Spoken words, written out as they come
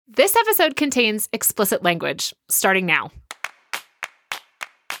This episode contains explicit language, starting now.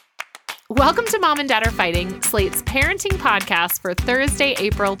 Welcome to Mom and Dad Are Fighting, Slate's parenting podcast for Thursday,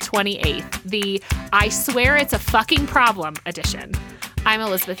 April 28th, the I Swear It's a Fucking Problem edition. I'm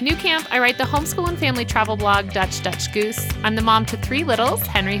Elizabeth Newcamp. I write the homeschool and family travel blog, Dutch Goose. I'm the mom to three littles,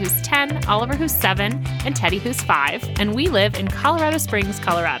 Henry, who's 10, Oliver, who's 7, and Teddy, who's 5, and we live in Colorado Springs,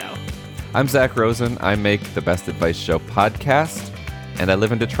 Colorado. I'm Zach Rosen. I make the Best Advice Show podcast, and I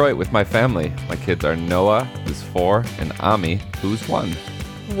live in Detroit with my family. My kids are Noah, who's 4, and Ami, who's 1.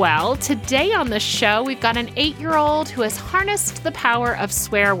 Well, today on the show, we've got an 8-year-old who has harnessed the power of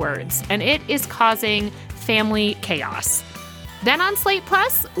swear words, and it is causing family chaos. Then on Slate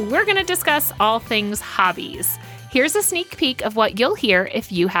Plus, we're going to discuss all things hobbies. Here's a sneak peek of what you'll hear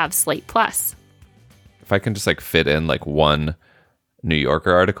if you have Slate Plus. If I can just fit in one New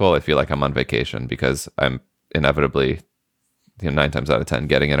Yorker article, I feel like I'm on vacation because I'm inevitably, 9 times out of 10,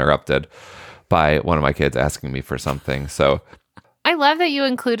 getting interrupted by one of my kids asking me for something. So I love that you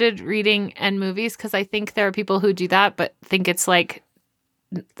included reading and movies because I think there are people who do that but think it's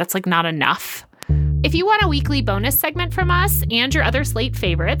that's not enough. If you want a weekly bonus segment from us and your other Slate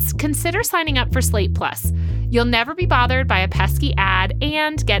favorites, consider signing up for Slate Plus. You'll never be bothered by a pesky ad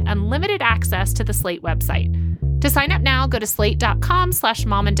and get unlimited access to the Slate website. To sign up now, go to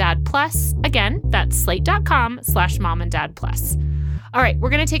slate.com/momanddadplus. Again, that's slate.com/momanddadplus. All right,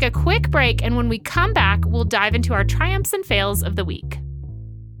 we're going to take a quick break, and when we come back, we'll dive into our triumphs and fails of the week.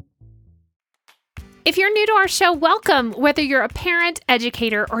 If you're new to our show, welcome. Whether you're a parent,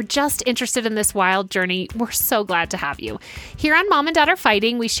 educator, or just interested in this wild journey, we're so glad to have you. Here on Mom and Dad Are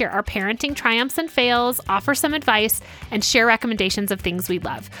Fighting, we share our parenting triumphs and fails, offer some advice, and share recommendations of things we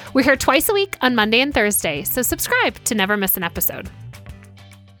love. We're here twice a week on Monday and Thursday, so subscribe to never miss an episode.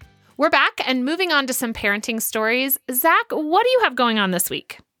 We're back and moving on to some parenting stories. Zach, what do you have going on this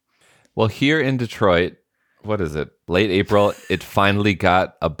week? Well, here in Detroit, what is it? Late April, it finally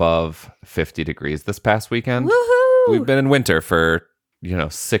got above 50 degrees this past weekend. Woohoo! We've been in winter for,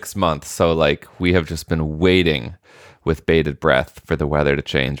 6 months. So we have just been waiting with bated breath for the weather to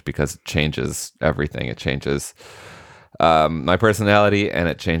change because it changes everything. It changes my personality and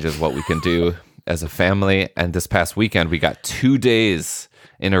it changes what we can do as a family. And this past weekend, we got 2 days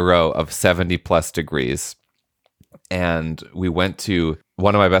in a row of 70 plus degrees. And we went to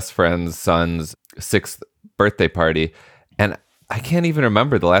one of my best friend's son's 6th birthday party. And I can't even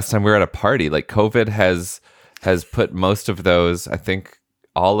remember the last time we were at a party. COVID has put most of those, I think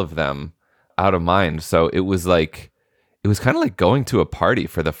all of them, out of mind. So it was kind of like going to a party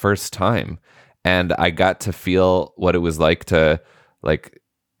for the first time. And I got to feel what it was like to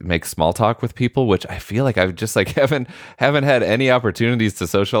make small talk with people, which I feel like I've just haven't had any opportunities to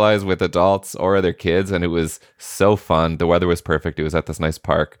socialize with adults or other kids. And it was so fun. The weather was perfect. It was at this nice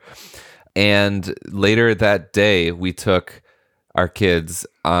park. And later that day, we took our kids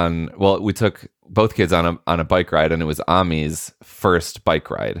we took both kids on a bike ride, and it was Ami's first bike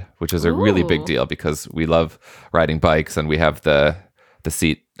ride, which is a really big deal because we love riding bikes, and we have the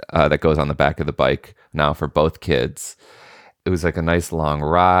seat that goes on the back of the bike now for both kids. It was a nice long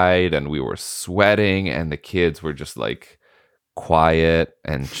ride, and we were sweating, and the kids were just quiet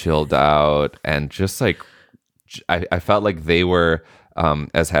and chilled out, and just I felt like they were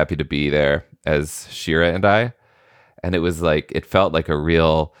as happy to be there as Shira and I. And it was it felt like a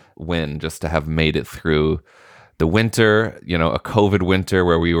real win just to have made it through the winter, a COVID winter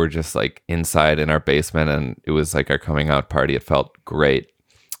where we were just inside in our basement, and it was our coming out party. It felt great.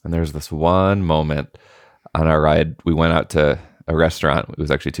 And there's this one moment on our ride. We went out to a restaurant. It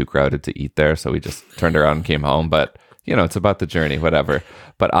was actually too crowded to eat there, so we just turned around and came home. But, it's about the journey, whatever.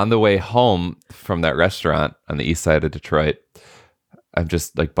 But on the way home from that restaurant on the east side of Detroit, I'm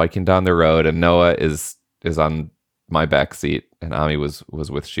just biking down the road, and Noah is on my back seat, and Ami was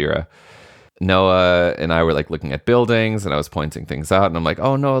with Shira. Noah and I were looking at buildings, and I was pointing things out, and I'm like,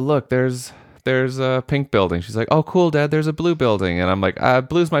 "Oh, Noah, look, there's a pink building." She's like, "Oh, cool, Dad, there's a blue building." And I'm like,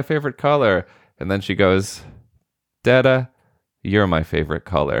 "Blue's my favorite color." And then she goes, "Dada, you're my favorite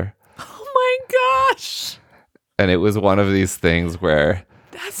color." Oh my gosh. And it was one of these things where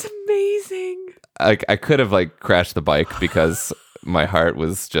That's amazing. I could have crashed the bike because my heart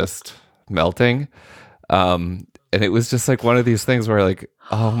was just melting. And it was just one of these things where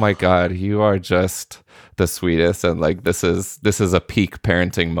oh my God, you are just the sweetest. And this is a peak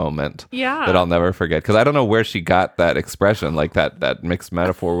parenting moment that I'll never forget. Cause I don't know where she got that expression, that mixed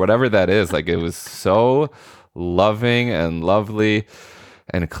metaphor, whatever that is. It was so loving and lovely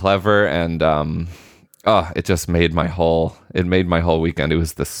and clever. And, it just made my whole weekend. It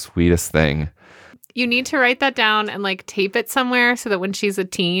was the sweetest thing. You need to write that down and like tape it somewhere so that when she's a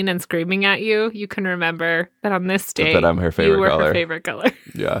teen and screaming at you, you can remember that on this day that I'm her favorite you were color. her favorite color.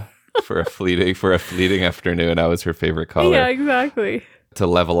 Yeah. For a fleeting afternoon, I was her favorite color. Yeah, exactly. To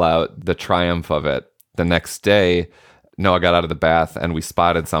level out the triumph of it. The next day, Noah got out of the bath and we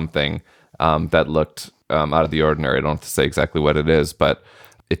spotted something that looked out of the ordinary. I don't have to say exactly what it is, but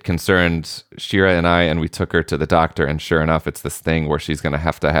it concerned Shira and I, and we took her to the doctor, and sure enough, it's this thing where she's going to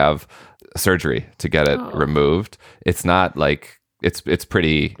have surgery to get it removed. It's not like, it's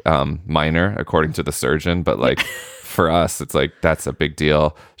pretty minor according to the surgeon, but like for us, it's like, that's a big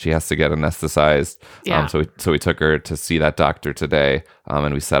deal. She has to get anesthetized. Yeah. So we took her to see that doctor today,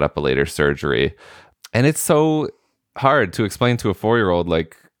 and we set up a later surgery. And it's so hard to explain to a 4-year-old,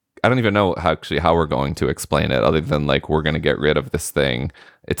 like, I don't even know how we're going to explain it other than like, we're going to get rid of this thing.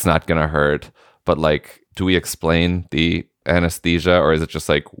 It's not going to hurt. But like, do we explain the anesthesia, or is it just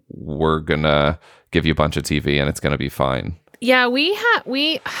like, we're going to give you a bunch of TV and it's going to be fine? Yeah,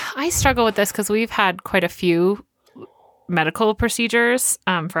 I struggle with this because we've had quite a few medical procedures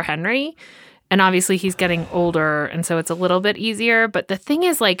for Henry. And obviously he's getting older, and so it's a little bit easier. But the thing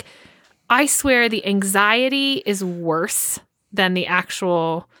is, like, I swear the anxiety is worse than the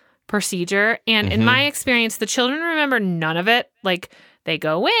actual procedure. And in my experience, the children remember none of it. Like, they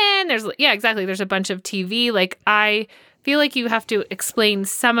go in, there's a bunch of TV. Like, I feel like you have to explain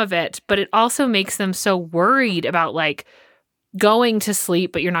some of it, but it also makes them so worried about like going to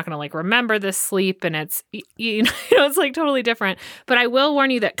sleep, but you're not going to like remember this sleep, and it's it's like totally different. But I will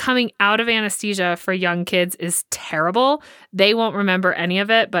warn you that coming out of anesthesia for young kids is terrible. They won't remember any of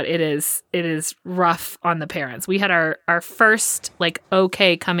it, but it is rough on the parents. We had our first like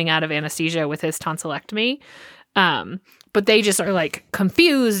coming out of anesthesia with his tonsillectomy, but they just are like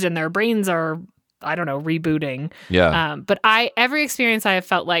confused and their brains are, I don't know, rebooting. Yeah. But every experience I have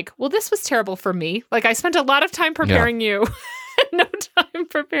felt like, well, this was terrible for me. Like, I spent a lot of time preparing you, no time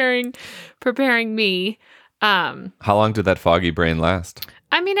preparing me. How long did that foggy brain last?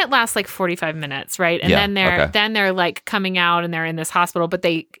 I mean, it lasts like 45 minutes, right? And then they're like coming out and they're in this hospital, but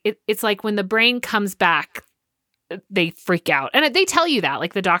it's like when the brain comes back, they freak out. And they tell you that,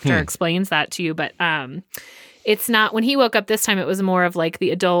 like the doctor explains that to you, but it's not, when he woke up this time, it was more of like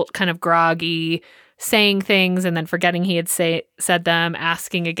the adult kind of groggy, saying things and then forgetting he had said them,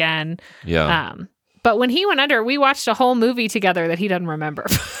 asking again. Yeah. But when he went under, we watched a whole movie together that he doesn't remember.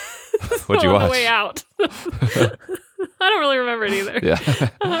 What'd you watch? On the way out. I don't really remember it either.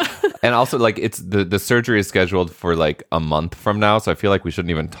 Yeah. And also, like, it's the surgery is scheduled for like a month from now, so I feel like we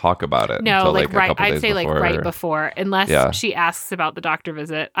shouldn't even talk about it. No, until, like right. I'd say before. like right before, unless she asks about the doctor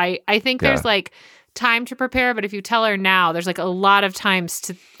visit. I think there's like time to prepare, but if you tell her now, there's like a lot of times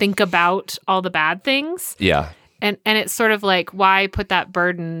to think about all the bad things. Yeah. And it's sort of like, why put that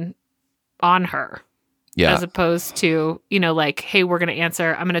burden on her? Yeah. As opposed to, like, hey, I'm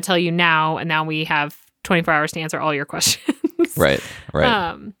going to tell you now, and now we have 24 hours to answer all your questions. Right.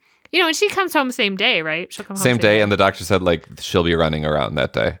 And she comes home same day, right? She'll come home same day, and the doctor said like she'll be running around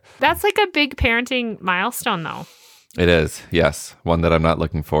that day. That's like a big parenting milestone, though. It is, yes. One that I'm not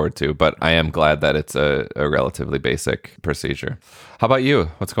looking forward to, but I am glad that it's a relatively basic procedure. How about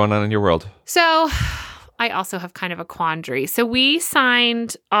you? What's going on in your world? So I also have kind of a quandary. So we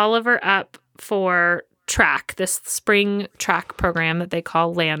signed Oliver up for track, this spring track program that they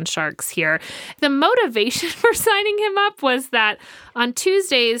call Land Sharks here. The motivation for signing him up was that on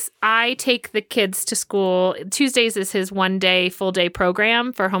Tuesdays, I take the kids to school. Tuesdays is his 1-day, full-day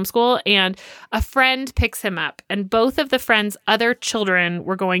program for homeschool, and a friend picks him up. And both of the friend's other children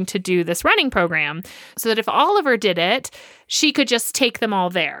were going to do this running program so that if Oliver did it, she could just take them all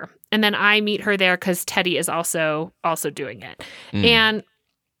there. And then I meet her there because Teddy is also doing it. And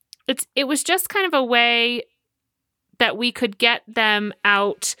it was just kind of a way that we could get them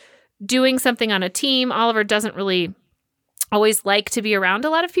out doing something on a team. Oliver doesn't really always like to be around a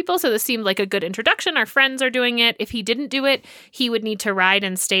lot of people, so this seemed like a good introduction. Our friends are doing it. If he didn't do it, he would need to ride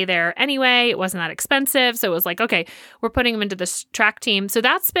and stay there anyway. It wasn't that expensive, so it was like, okay, we're putting him into this track team. So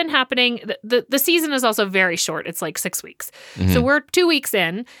that's been happening. The season is also very short. It's like 6 weeks. So we're 2 weeks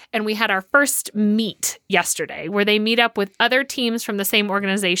in, and we had our first meet yesterday where they meet up with other teams from the same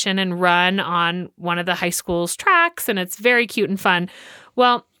organization and run on one of the high school's tracks, and it's very cute and fun.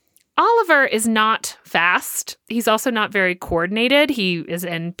 Well, Oliver is not fast. He's also not very coordinated. He is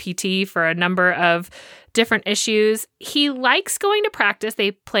in PT for a number of different issues. He likes going to practice.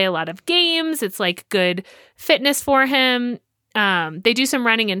 They play a lot of games. It's like good fitness for him. They do some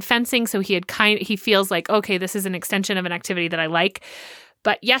running and fencing, so he feels like, okay, this is an extension of an activity that I like.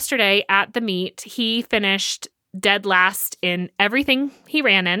 But yesterday at the meet, he finished dead last in everything he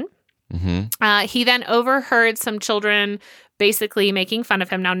ran in. He then overheard some children basically making fun of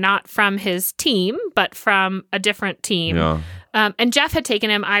him. Now, not from his team, but from a different team. Yeah. And Jeff had taken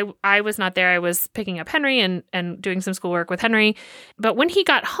him. I was not there. I was picking up Henry and doing some schoolwork with Henry. But when he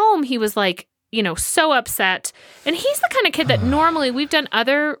got home, he was like, so upset. And he's the kind of kid that normally we've done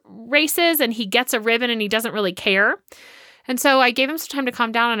other races and he gets a ribbon and he doesn't really care. And so I gave him some time to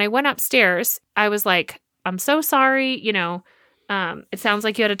calm down and I went upstairs. I was like, I'm so sorry. It sounds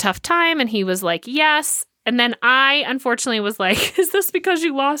like you had a tough time. And he was like, yes. And then I, unfortunately, was like, is this because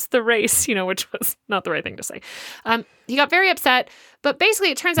you lost the race? Which was not the right thing to say. He got very upset. But basically,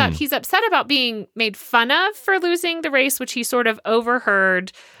 it turns out he's upset about being made fun of for losing the race, which he sort of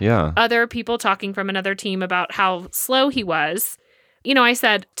overheard other people talking from another team about how slow he was. I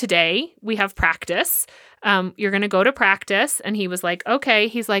said, today we have practice. You're going to go to practice. And he was like, okay.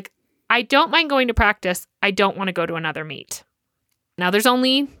 He's like, I don't mind going to practice. I don't want to go to another meet. Now, there's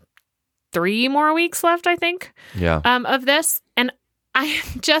only 3 more weeks left, I think, of this. And I'm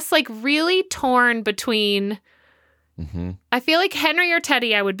just like really torn between, I feel like Henry or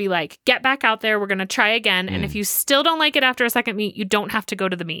Teddy, I would be like, get back out there. We're going to try again. And if you still don't like it after a second meet, you don't have to go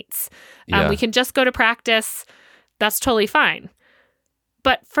to the meets. We can just go to practice. That's totally fine.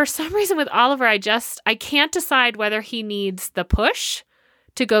 But for some reason with Oliver, I can't decide whether he needs the push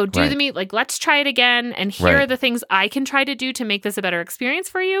to go do the meet. Like, let's try it again. And here are the things I can try to do to make this a better experience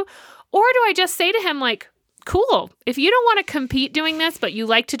for you. Or do I just say to him, like, cool, if you don't want to compete doing this, but you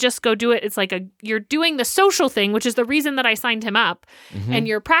like to just go do it, it's like you're doing the social thing, which is the reason that I signed him up, and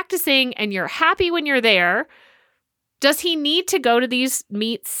you're practicing and you're happy when you're there. Does he need to go to these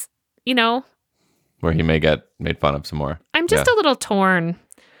meets, where he may get made fun of some more? I'm just a little torn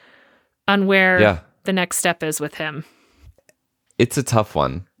on where the next step is with him. It's a tough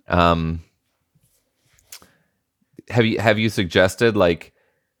one. Have you suggested, like,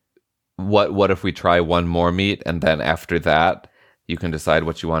 what if we try one more meet and then after that you can decide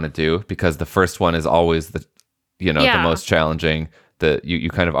what you want to do? Because the first one is always the most challenging. You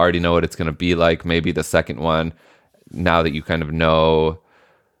kind of already know what it's going to be like. Maybe the second one, now that you kind of know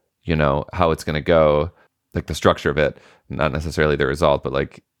how it's going to go, like the structure of it, not necessarily the result, but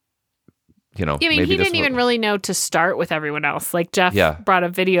like, maybe he didn't even really know to start with everyone else. Like Jeff brought a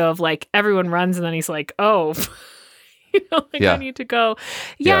video of like everyone runs and then he's like, oh, I need to go.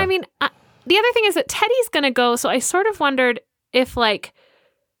 Yeah. I mean, the other thing is that Teddy's going to go. So I sort of wondered if like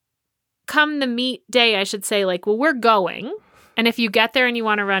come the meet day, I should say like, well, we're going. And if you get there and you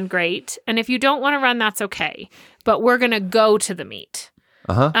want to run, great. And if you don't want to run, that's okay. But we're going to go to the meet.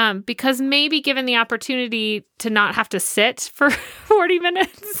 Because maybe given the opportunity to not have to sit for 40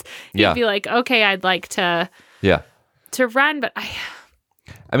 minutes, you'd be like, okay, I'd like to run, but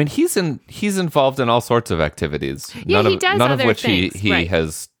I mean, he's involved in all sorts of activities. Yeah, he does none other of which things. he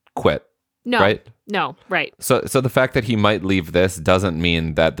has quit. No, right? No, right. So the fact that he might leave this doesn't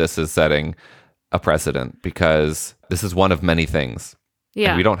mean that this is setting a precedent, because this is one of many things. Yeah,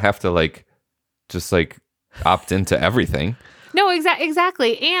 and we don't have to just opt into everything. No,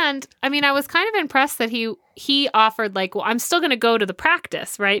 exactly. And I mean, I was kind of impressed that he offered like, well, I'm still going to go to the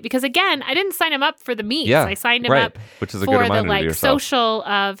practice, right? Because again, I didn't sign him up for the meets. Yeah, I signed him up which is a for good reminder the to yourself. social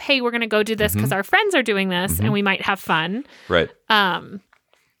of, hey, we're going to go do this because our friends are doing this and we might have fun. Right.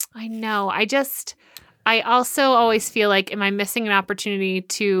 I know. I also always feel like, am I missing an opportunity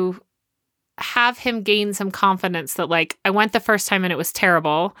to have him gain some confidence that like, I went the first time and it was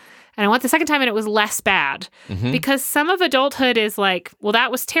terrible. And I went the second time and it was less bad. Because some of adulthood is like, well,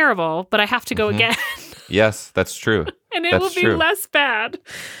 that was terrible, but I have to go again. Yes, that's true. And it will be less bad.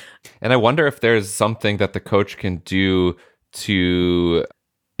 And I wonder if there's something that the coach can do to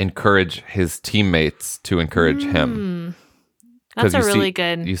encourage his teammates to encourage him. That's a really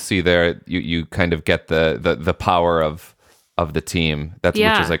good. You see there, you kind of get the power of the team. Which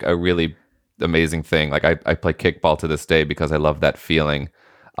is like a really amazing thing. Like I play kickball to this day because I love that feeling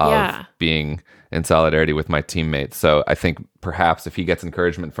of being in solidarity with my teammates. So I think perhaps if he gets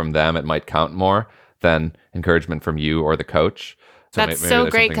encouragement from them, it might count more than encouragement from you or the coach. So that's so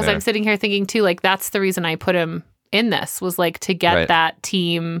great, because I'm sitting here thinking too, like that's the reason I put him in this, was like to get that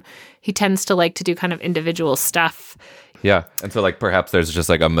team. He tends to like to do kind of individual stuff. Yeah. And so like perhaps there's just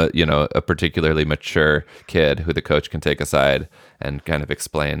like a particularly mature kid who the coach can take aside and kind of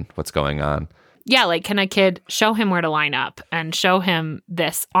explain what's going on. Yeah, like can a kid show him where to line up and show him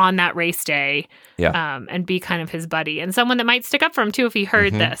this on that race day, and be kind of his buddy, and someone that might stick up for him too if he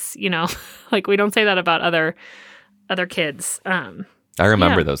heard this, like we don't say that about other kids. I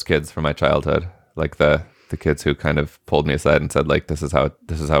remember those kids from my childhood, like the kids who kind of pulled me aside and said like, this is how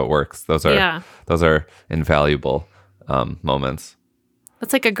it works. Those are invaluable moments.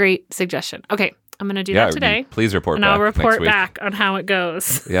 That's like a great suggestion. Okay, I'm going to do that today. Please report and back. And I'll report next week. back on how it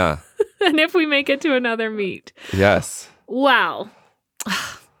goes. Yeah. And if we make it to another meet. Yes. Wow.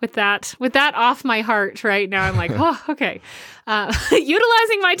 With that off my heart right now, I'm like, oh, okay.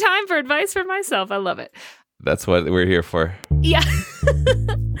 Utilizing my time for advice for myself. I love it. That's what we're here for. Yeah.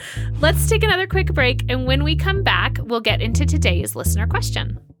 Let's take another quick break. And when we come back, we'll get into today's listener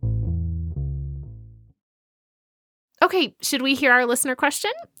question. Okay, should we hear our listener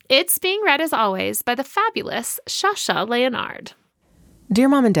question? It's being read as always by the fabulous Shasha Leonard. Dear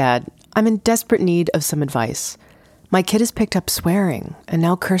Mom and Dad, I'm in desperate need of some advice. My kid has picked up swearing and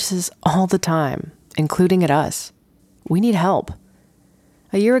now curses all the time, including at us. We need help.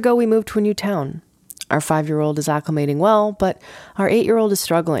 A year ago, we moved to a new town. Our 5-year-old is acclimating well, but our 8-year-old is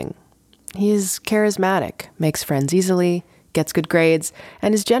struggling. He is charismatic, makes friends easily, gets good grades,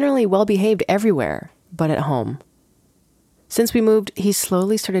 and is generally well-behaved everywhere, but at home. Since we moved, he's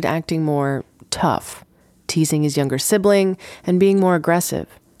slowly started acting more tough, teasing his younger sibling and being more aggressive.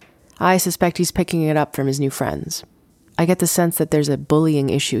 I suspect he's picking it up from his new friends. I get the sense that there's a bullying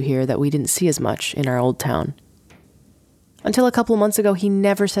issue here that we didn't see as much in our old town. Until a couple of months ago, he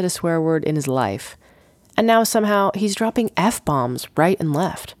never said a swear word in his life. And now somehow he's dropping F-bombs right and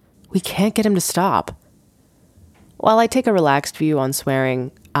left. We can't get him to stop. While I take a relaxed view on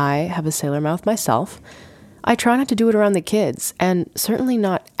swearing, I have a sailor mouth myself. I try not to do it around the kids, and certainly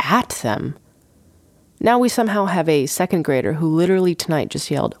not at them. Now we somehow have a second grader who literally tonight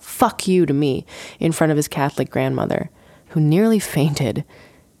just yelled, "Fuck you" to me in front of his Catholic grandmother, who nearly fainted.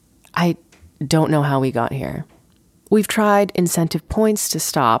 I don't know how we got here. We've tried incentive points to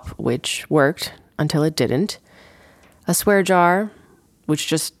stop, which worked until it didn't. A swear jar, which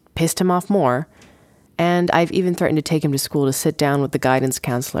just pissed him off more. And I've even threatened to take him to school to sit down with the guidance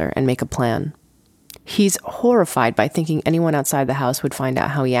counselor and make a plan. He's horrified by thinking anyone outside the house would find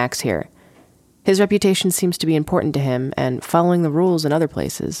out how he acts here. His reputation seems to be important to him and following the rules in other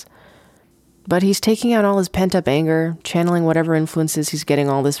places. But he's taking out all his pent-up anger, channeling whatever influences he's getting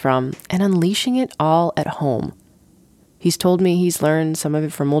all this from, and unleashing it all at home. He's told me he's learned some of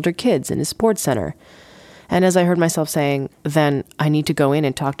it from older kids in his sports center. And as I heard myself saying, then I need to go in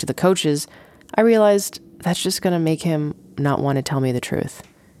and talk to the coaches, I realized that's just going to make him not want to tell me the truth.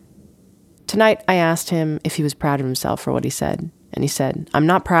 Tonight, I asked him if he was proud of himself for what he said, and he said, "I'm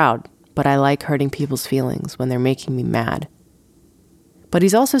not proud, but I like hurting people's feelings when they're making me mad." But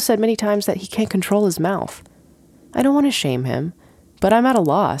he's also said many times that he can't control his mouth. I don't want to shame him, but I'm at a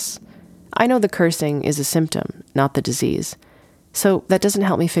loss. I know the cursing is a symptom, not the disease, so that doesn't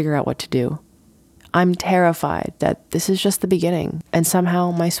help me figure out what to do. I'm terrified that this is just the beginning, and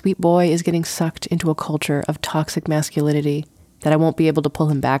somehow my sweet boy is getting sucked into a culture of toxic masculinity that I won't be able to pull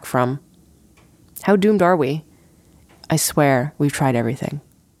him back from. How doomed are we? I swear we've tried everything.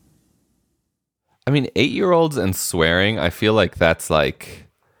 I mean, 8-year-olds and swearing, I feel like that's like,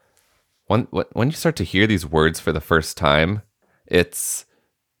 when you start to hear these words for the first time, it's,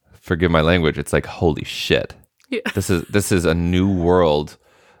 forgive my language, it's like, holy shit. Yeah. This is a new world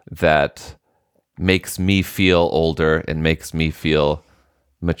that makes me feel older and makes me feel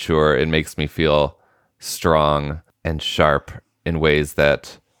mature. It makes me feel strong and sharp in ways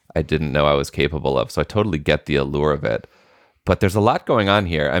that I didn't know I was capable of. So I totally get the allure of it. But there's a lot going on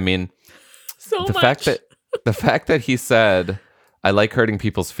here. I mean, the fact that he said, "I like hurting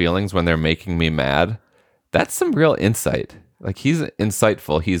people's feelings when they're making me mad," that's some real insight. Like, he's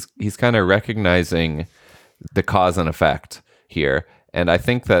insightful. He's kind of recognizing the cause and effect here. And I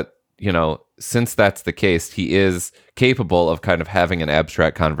think that, you know, since that's the case, he is capable of kind of having an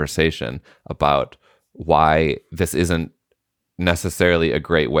abstract conversation about why this isn't necessarily a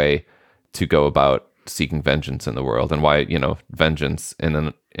great way to go about seeking vengeance in the world, and why, you know, vengeance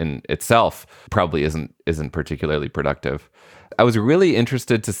in itself probably isn't particularly productive. I was really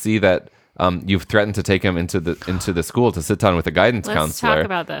interested to see that you've threatened to take him into the school to sit down with a guidance counselor. Let's talk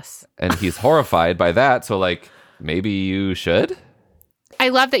about this. And he's horrified by that. So, like, maybe you should. I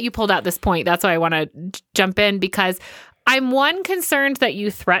love that you pulled out this point. That's why I want to jump in, because I'm concerned that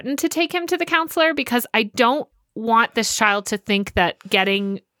you threatened to take him to the counselor, because I don't want this child to think that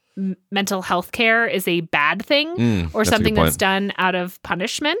getting mental health care is a bad thing or something that's done out of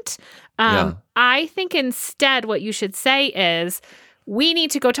punishment. I think instead what you should say is, we need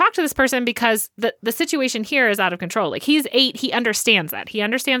to go talk to this person because the situation here is out of control. Like, he's 8. He understands that. He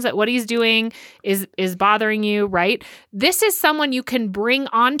understands that what he's doing is bothering you, right? This is someone you can bring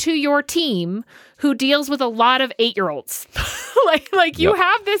onto your team who deals with a lot of 8-year-olds. like you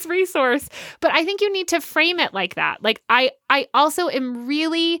have this resource, but I think you need to frame it like that. Like, I also am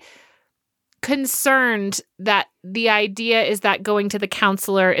really concerned that the idea is that going to the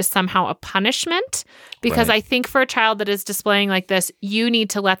counselor is somehow a punishment, because Right. I think for a child that is displaying like this, you need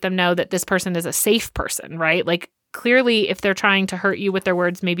to let them know that this person is a safe person, right? Like, clearly, if they're trying to hurt you with their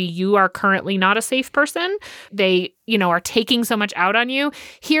words, maybe you are currently not a safe person. They, are taking so much out on you.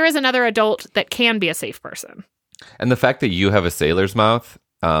 Here is another adult that can be a safe person. And the fact that you have a sailor's mouth,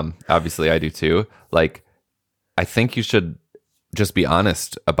 obviously I do too. Like, I think you should just be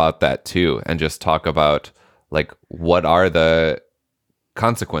honest about that too, and just talk about like what are the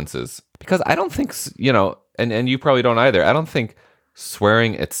consequences. Because I don't think, and you probably don't either. I don't think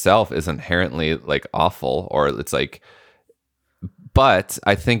swearing itself is inherently like awful, or it's like, but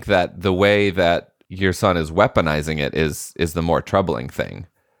I think that the way that your son is weaponizing it is the more troubling thing.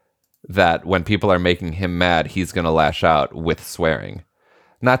 That when people are making him mad, he's going to lash out with swearing.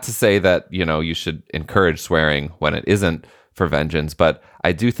 Not to say that, you should encourage swearing when it isn't for vengeance, but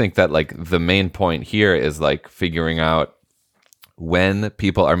I do think that like the main point here is like figuring out when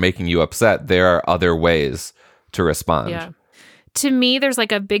people are making you upset, there are other ways to respond. Yeah. To me, there's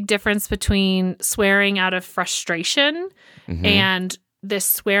like a big difference between swearing out of frustration and this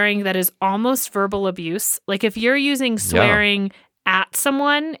swearing that is almost verbal abuse. Like, if you're using swearing at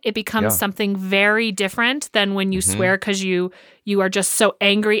someone, it becomes something very different than when you swear because you are just so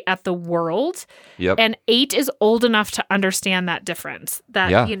angry at the world. Yep. And 8 is old enough to understand that difference.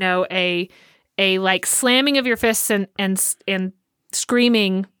 That a like slamming of your fists and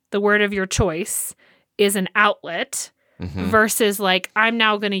screaming the word of your choice is an outlet versus like, I'm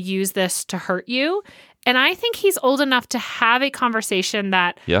now going to use this to hurt you. And I think he's old enough to have a conversation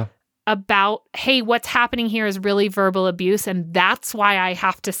that about, hey, what's happening here is really verbal abuse, and that's why I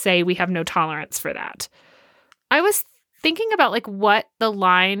have to say we have no tolerance for that. I was thinking about like what the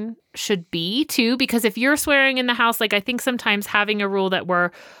line should be too, because if you're swearing in the house, like I think sometimes having a rule that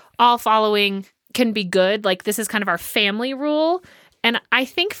we're all following can be good. Like, this is kind of our family rule. And I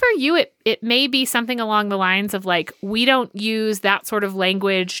think for you, it may be something along the lines of like, we don't use that sort of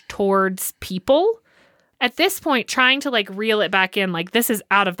language towards people. At this point, trying to like reel it back in, like this is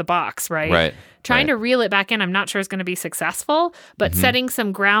out of the box, right? Right. Trying to reel it back in, I'm not sure is going to be successful, but setting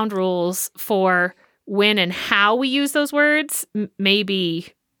some ground rules for when and how we use those words may be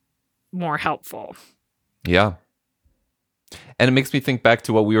more helpful. Yeah. And it makes me think back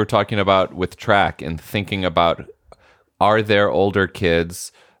to what we were talking about with track and thinking about, are there older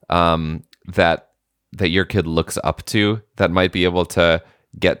kids that your kid looks up to that might be able to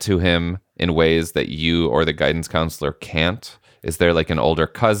get to him in ways that you or the guidance counselor can't? Is there like an older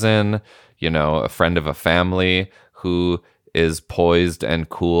cousin, a friend of a family who is poised and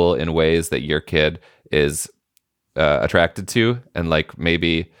cool in ways that your kid is attracted to, and like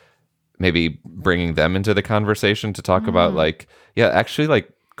maybe bringing them into the conversation to talk about like, actually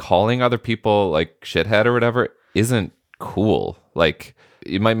like calling other people like shithead or whatever isn't cool. Like,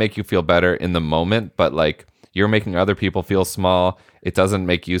 it might make you feel better in the moment, but like you're making other people feel small. It doesn't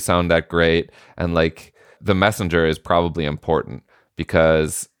make you sound that great. And like the messenger is probably important,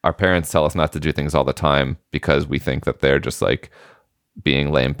 because our parents tell us not to do things all the time because we think that they're just like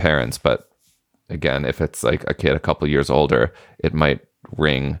being lame parents. But again, if it's like a kid a couple years older, it might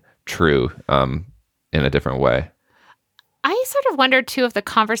ring true in a different way. I sort of wonder too if the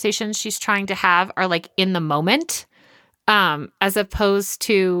conversations she's trying to have are like in the moment, as opposed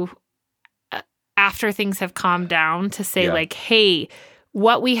to after things have calmed down, to say like, hey,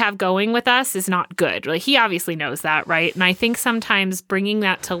 what we have going with us is not good. Like, he obviously knows that, right? And I think sometimes bringing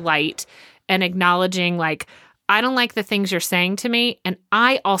that to light and acknowledging like, I don't like the things you're saying to me, and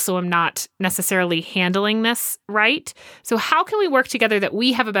I also am not necessarily handling this right. So how can we work together that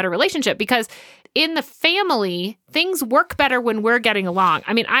we have a better relationship? Because in the family, things work better when we're getting along.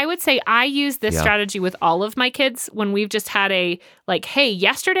 I mean, I would say I use this strategy with all of my kids when we've just had a like, hey,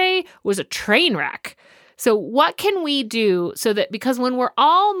 yesterday was a train wreck. So what can we do so that, because when we're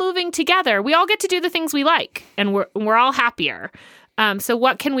all moving together, we all get to do the things we like, and we're all happier. So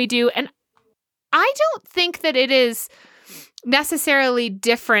what can we do? And I don't think that it is necessarily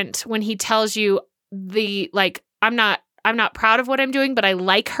different when he tells you I'm not proud of what I'm doing, but I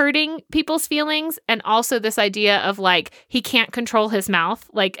like hurting people's feelings. And also this idea of like, he can't control his mouth.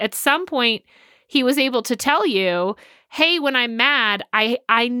 Like, at some point he was able to tell you, hey, when I'm mad,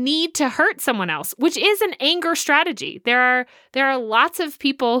 I need to hurt someone else, which is an anger strategy. There are lots of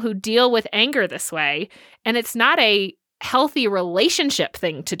people who deal with anger this way, and it's not a healthy relationship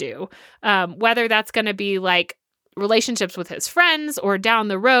thing to do. Whether that's going to be like relationships with his friends or down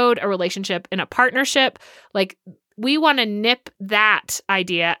the road, a relationship in a partnership, like we want to nip that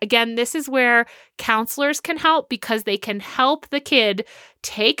idea. Again, this is where counselors can help because they can help the kid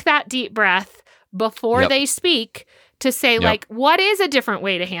take that deep breath before they speak to say, like, what is a different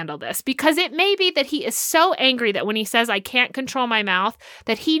way to handle this? Because it may be that he is so angry that when he says, I can't control my mouth,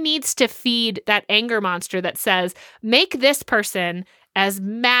 that he needs to feed that anger monster that says, make this person as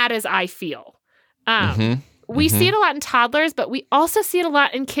mad as I feel. We see it a lot in toddlers, but we also see it a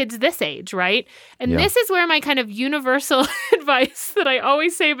lot in kids this age, right? And this is where my kind of universal advice that I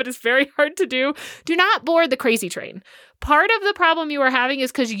always say, but it's very hard to do not board the crazy train. Part of the problem you are having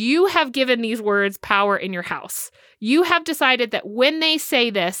is because you have given these words power in your house. You have decided that when they say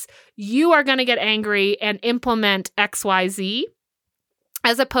this, you are going to get angry and implement X, Y, Z,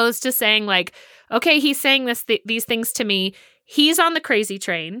 as opposed to saying like, okay, he's saying these things to me. He's on the crazy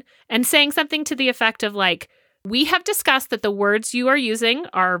train, and saying something to the effect of like, we have discussed that the words you are using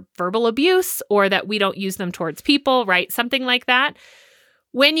are verbal abuse or that we don't use them towards people, right? Something like that.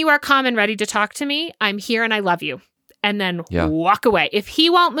 When you are calm and ready to talk to me, I'm here and I love you. And then walk away. If he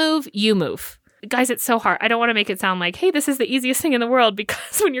won't move, you move. Guys, it's so hard. I don't want to make it sound like, hey, this is the easiest thing in the world,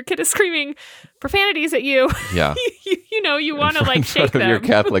 because when your kid is screaming profanities at you, you want to like shake them. Your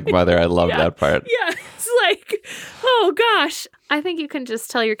Catholic mother, I love that part. Yeah, it's like, oh gosh, I think you can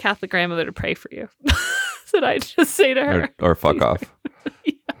just tell your Catholic grandmother to pray for you. That's what I just say to her. Or fuck off.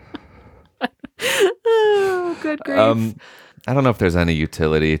 Oh, good grief. I don't know if there's any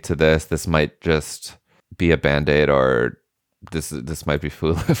utility to this. This might just be a Band-Aid, or this might be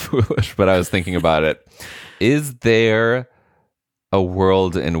foolish, but I was thinking about it. Is there a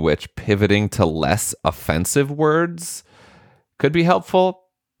world in which pivoting to less offensive words could be helpful?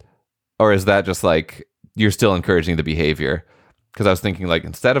 Or is that just like, you're still encouraging the behavior? Because I was thinking like,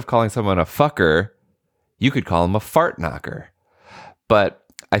 instead of calling someone a fucker, you could call him a fart knocker. But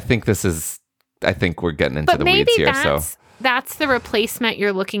I think we're getting into the weeds here. That's the replacement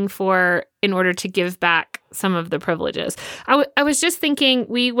you're looking for in order to give back some of the privileges. I was just thinking,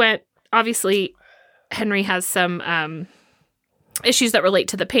 obviously, Henry has some issues that relate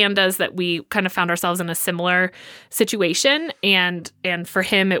to the pandas that we kind of found ourselves in a similar situation. And for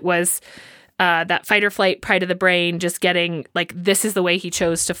him, it was that fight or flight, pride of the brain, just getting like, this is the way he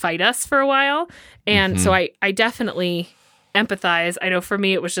chose to fight us for a while. And so I definitely empathize. I know for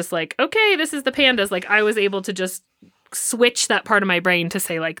me, it was just like, okay, this is the pandas. Like I was able to just switch that part of my brain to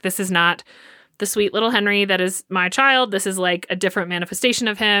say like, this is not the sweet little Henry that is my child. This is like a different manifestation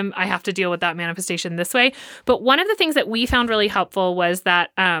of him. I have to deal with that manifestation this way. But one of the things that we found really helpful was that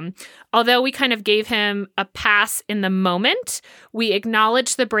although we kind of gave him a pass in the moment, we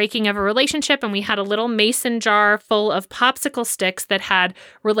acknowledged the breaking of a relationship, and we had a little mason jar full of popsicle sticks that had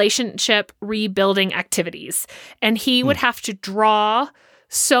relationship rebuilding activities. And he would have to draw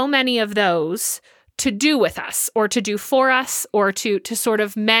so many of those to do with us or to do for us or to sort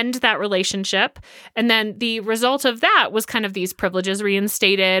of mend that relationship. And then the result of that was kind of these privileges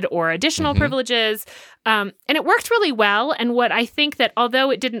reinstated or additional privileges. And it worked really well. And what I think that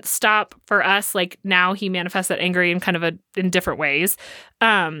although it didn't stop for us, like now he manifests that anger in kind of in different ways,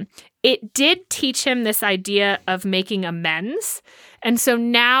 it did teach him this idea of making amends. And so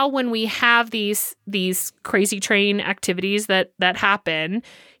now when we have these crazy train activities that happen,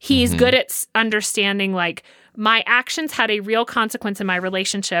 he's good at understanding like my actions had a real consequence in my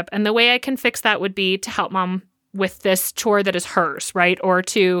relationship. And the way I can fix that would be to help mom with this chore that is hers, right? Or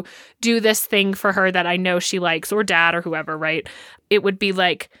to do this thing for her that I know she likes, or dad or whoever, right? It would be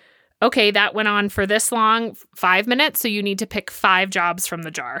like, okay, that went on for this long, 5 minutes, so you need to pick 5 jobs from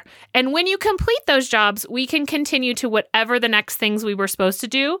the jar. And when you complete those jobs, we can continue to whatever the next things we were supposed to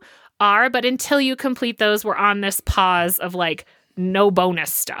do are. But until you complete those, we're on this pause of like, no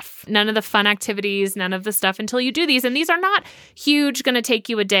bonus stuff, none of the fun activities, none of the stuff until you do these. And these are not huge, going to take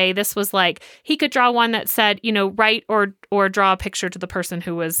you a day. This was like, he could draw one that said, write or draw a picture to the person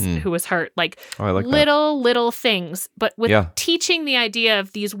who was hurt. Like, little things, but with teaching the idea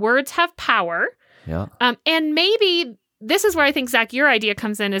of these words have power. Yeah. And maybe this is where I think, Zach, your idea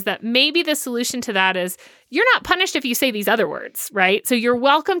comes in, is that maybe the solution to that is you're not punished if you say these other words, right? So you're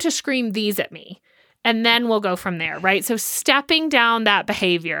welcome to scream these at me. And then we'll go from there, right? So stepping down that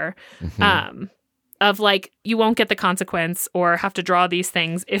behavior of like, you won't get the consequence or have to draw these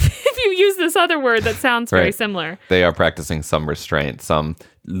things if you use this other word that sounds very similar. They are practicing some restraint, some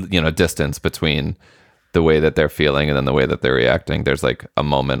distance between the way that they're feeling and then the way that they're reacting. There's like a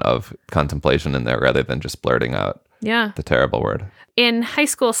moment of contemplation in there rather than just blurting out the terrible word. In high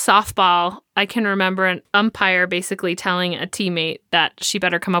school softball, I can remember an umpire basically telling a teammate that she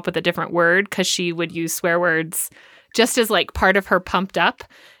better come up with a different word because she would use swear words just as like part of her pumped up.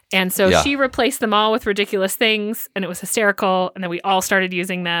 And so Yeah. she replaced them all with ridiculous things, and it was hysterical. And then we all started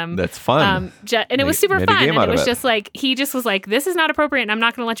using them. That's fun. And it was super Made a fun. game And out it of was it. just like, he just was like, this is not appropriate, and I'm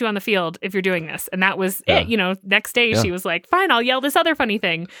not going to let you on the field if you're doing this. And that was Yeah. it. You know, next day Yeah. she was like, fine, I'll yell this other funny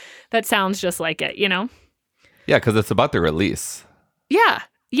thing that sounds just like it, you know? Yeah, because it's about the release. Yeah.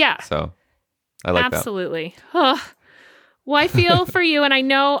 Yeah. So I like Absolutely. Ugh. Well, I feel for you, and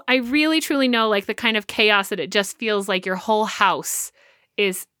I really truly know like the kind of chaos that it just feels like your whole house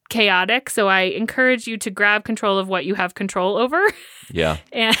is chaotic. So I encourage you to grab control of what you have control over. that. Yeah.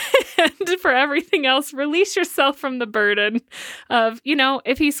 And for everything else, release yourself from the burden of, you know,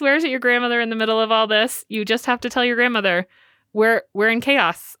 if he swears at your grandmother in the middle of all this, you just have to tell your grandmother, we're in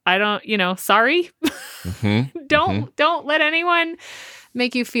chaos. I don't, you know, sorry. Mm-hmm. Don't let anyone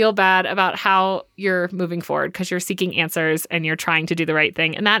make you feel bad about how you're moving forward, because you're seeking answers and you're trying to do the right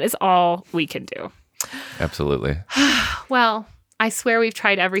thing. And that is all we can do. Absolutely. Well, I swear we've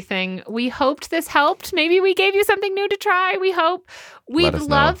tried everything. We hoped this helped. Maybe we gave you something new to try. We hope. We'd us know.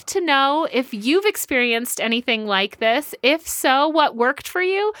 love to know if you've experienced anything like this. If so, what worked for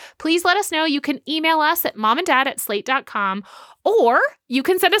you? Please let us know. You can email us at momanddad@slate.com, or you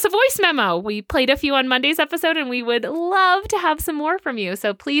can send us a voice memo. We played a few on Monday's episode, and we would love to have some more from you.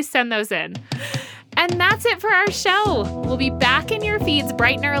 So please send those in. And that's it for our show. We'll be back in your feeds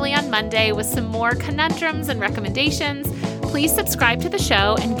bright and early on Monday with some more conundrums and recommendations. Please subscribe to the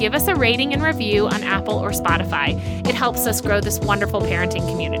show and give us a rating and review on Apple or Spotify. It helps us grow this wonderful parenting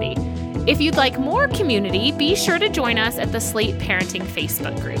community. If you'd like more community, be sure to join us at the Slate Parenting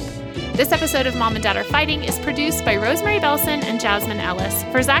Facebook group. This episode of Mom and Dad Are Fighting is produced by Rosemary Belson and Jasmine Ellis.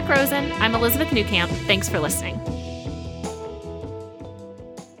 For Zach Rosen, I'm Elizabeth Newcamp. Thanks for listening.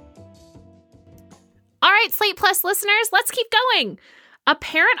 All right, Slate Plus listeners, let's keep going. A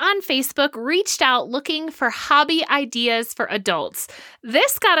parent on Facebook reached out looking for hobby ideas for adults.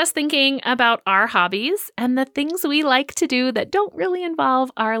 This got us thinking about our hobbies and the things we like to do that don't really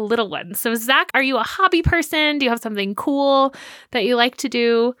involve our little ones. So, Zach, are you a hobby person? Do you have something cool that you like to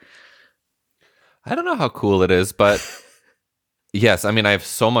do? I don't know how cool it is, but yes, I mean, I have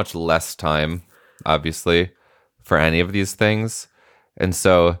so much less time, obviously, for any of these things. And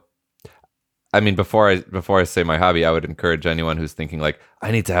so, I mean, before I say my hobby, I would encourage anyone who's thinking like,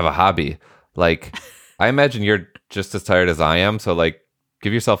 I need to have a hobby. Like, I imagine you're just as tired as I am. So like,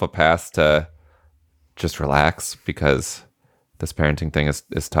 give yourself a pass to just relax, because this parenting thing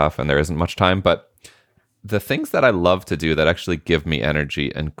is tough and there isn't much time. But the things that I love to do that actually give me energy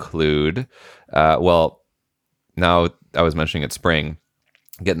include, well, now I was mentioning it's spring,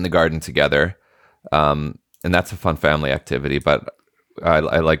 getting the garden together. And that's a fun family activity, but I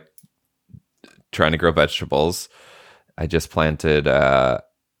like trying to grow vegetables. I just planted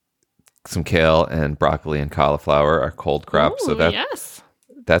some kale and broccoli and cauliflower, our cold crop. Ooh, So yes.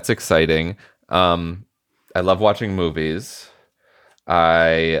 that's exciting. I love watching movies.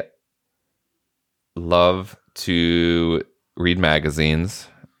 I love to read magazines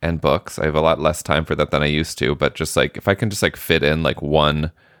and books. I have a lot less time for that than I used to, but just like if I can just like fit in like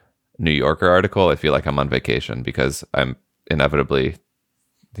one New Yorker article, I feel like I'm on vacation, because I'm inevitably,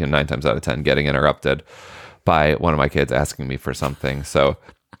 9 times out of 10 getting interrupted by one of my kids asking me for something. So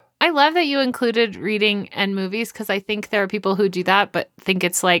I love that you included reading and movies, because I think there are people who do that but think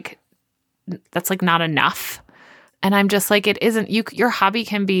it's like, that's like not enough. And I'm just like, it isn't. Your hobby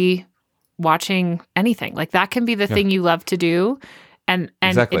can be watching anything. Like that can be the thing you love to do. And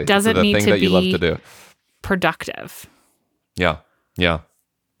exactly. It doesn't the need thing to that be you love to do. productive. Yeah. Yeah.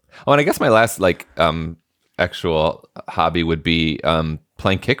 Oh, and I guess my last like actual hobby would be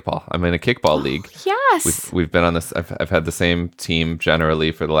playing kickball. I'm in a kickball league. Yes. We've been on this. I've had the same team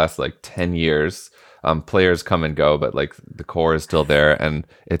generally for the last like 10 years. Players come and go, but like the core is still there, and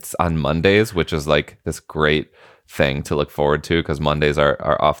it's on Mondays, which is like this great thing to look forward to, because Mondays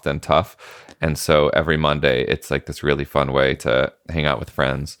are often tough. And so every Monday it's like this really fun way to hang out with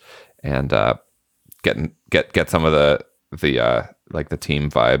friends and get some of the like the team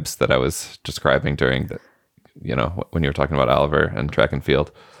vibes that I was describing during the, when you were talking about Oliver and track and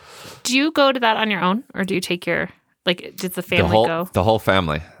field. Do you go to that on your own, or do you take your, like, does the family go? The whole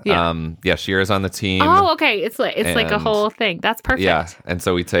family. Yeah. Shira's on the team. Oh, okay. It's like a whole thing. That's perfect. Yeah. And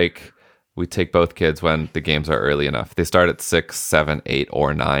so we take both kids when the games are early enough. They start at 6, 7, 8,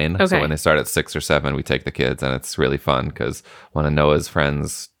 or 9. Okay. So when they start at 6 or 7, we take the kids, and it's really fun because one of Noah's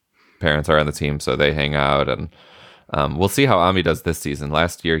friends' parents are on the team, so they hang out. And we'll see how Ami does this season.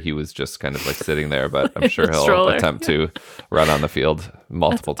 Last year, he was just kind of like sitting there, but I'm sure he'll stroller. attempt to run on the field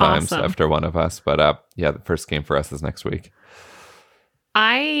multiple times awesome. after one of us. But the first game for us is next week.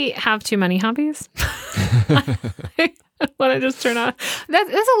 I have too many hobbies. When I just turn on. That's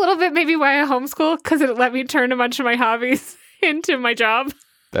a little bit maybe why I homeschool, because it let me turn a bunch of my hobbies into my job.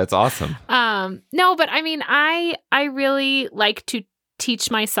 That's awesome. No, but I mean, I really like to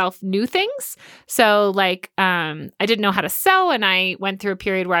teach myself new things. So like, I didn't know how to sew, and I went through a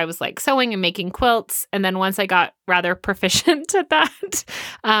period where I was like sewing and making quilts. And then once I got rather proficient at that,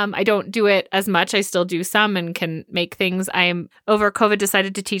 I don't do it as much. I still do some and can make things. Over COVID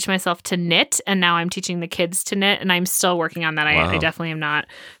decided to teach myself to knit, and now I'm teaching the kids to knit, and I'm still working on that. Wow. I definitely am not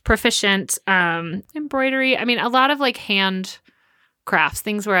proficient. Embroidery. I mean, a lot of like hand crafts,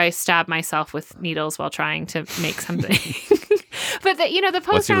 things where I stab myself with needles while trying to make something. But the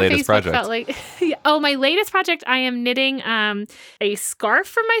post on Facebook project? felt like, my latest project, I am knitting a scarf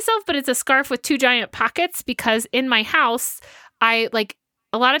for myself, but it's a scarf with 2 giant pockets, because in my house, I like,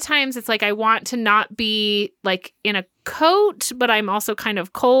 a lot of times it's like I want to not be like in a coat, but I'm also kind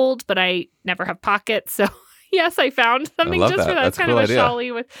of cold, but I never have pockets. So yes, I found something just for that. That's It's kind a cool of a idea.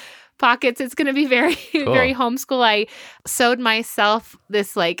 shawly with pockets. It's going to be very, Cool. very homeschool. I sewed myself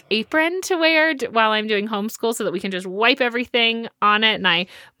this like apron to wear while I'm doing homeschool, so that we can just wipe everything on it. And I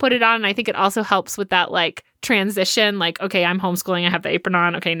put it on. And I think it also helps with that like transition. Like, okay, I'm homeschooling. I have the apron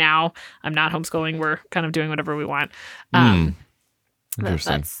on. Okay, now I'm not homeschooling. We're kind of doing whatever we want.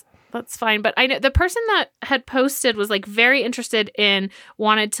 Interesting. That's fine. But I know the person that had posted was like very interested in,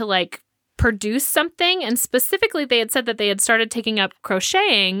 wanted to like produce something, and specifically they had said that they had started taking up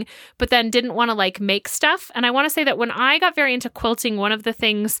crocheting, but then didn't want to like make stuff. And I want to say that when I got very into quilting, one of the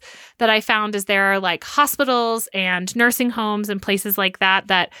things that I found is there are like hospitals and nursing homes and places like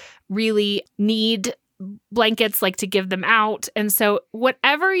that really need blankets, like to give them out. And so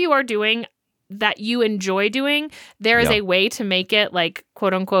whatever you are doing that you enjoy doing, there is a way to make it like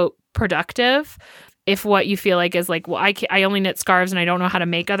quote unquote productive. If what you feel like is like, well, I only knit scarves and I don't know how to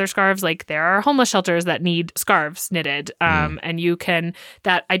make other scarves, like there are homeless shelters that need scarves knitted. And you can,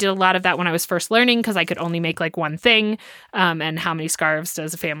 I did a lot of that when I was first learning, because I could only make like one thing. And how many scarves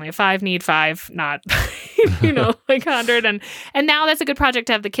does a family of 5 need? 5, not, like 100. And now that's a good project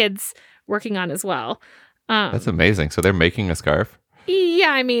to have the kids working on as well. That's amazing. So they're making a scarf?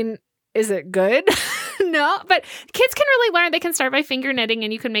 Yeah, I mean, is it good? No, but kids can really learn. They can start by finger knitting,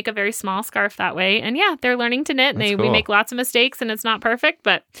 and you can make a very small scarf that way. And yeah, they're learning to knit. And we make lots of mistakes, and it's not perfect,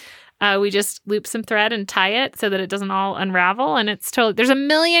 but we just loop some thread and tie it so that it doesn't all unravel. And it's totally, there's a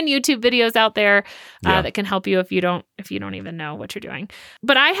million YouTube videos out there that can help you if you don't even know what you're doing.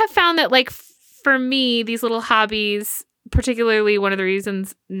 But I have found that like for me, these little hobbies, particularly one of the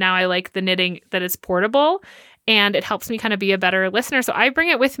reasons now I like the knitting, that it's portable. And it helps me kind of be a better listener. So I bring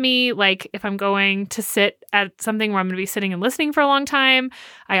it with me, like if I'm going to sit at something where I'm going to be sitting and listening for a long time.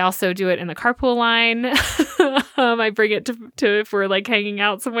 I also do it in the carpool line. I bring it to if we're like hanging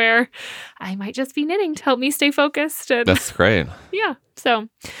out somewhere. I might just be knitting to help me stay focused. And That's great. yeah. So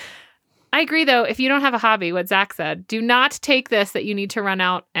I agree, though. If you don't have a hobby, what Zach said, do not take this that you need to run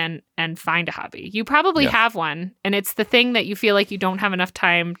out and find a hobby. You probably have one, and it's the thing that you feel like you don't have enough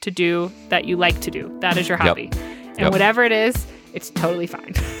time to do that you like to do. That is your hobby. And whatever it is, it's totally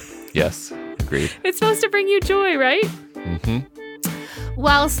fine. Yes, agreed. It's supposed to bring you joy, right? Mm-hmm.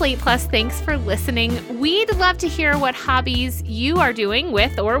 Well, Slate Plus, thanks for listening. We'd love to hear what hobbies you are doing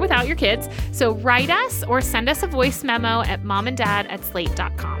with or without your kids. So write us or send us a voice memo at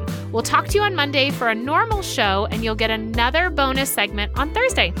momanddad@slate.com. We'll talk to you on Monday for a normal show, and you'll get another bonus segment on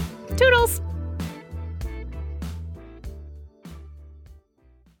Thursday. Toodles!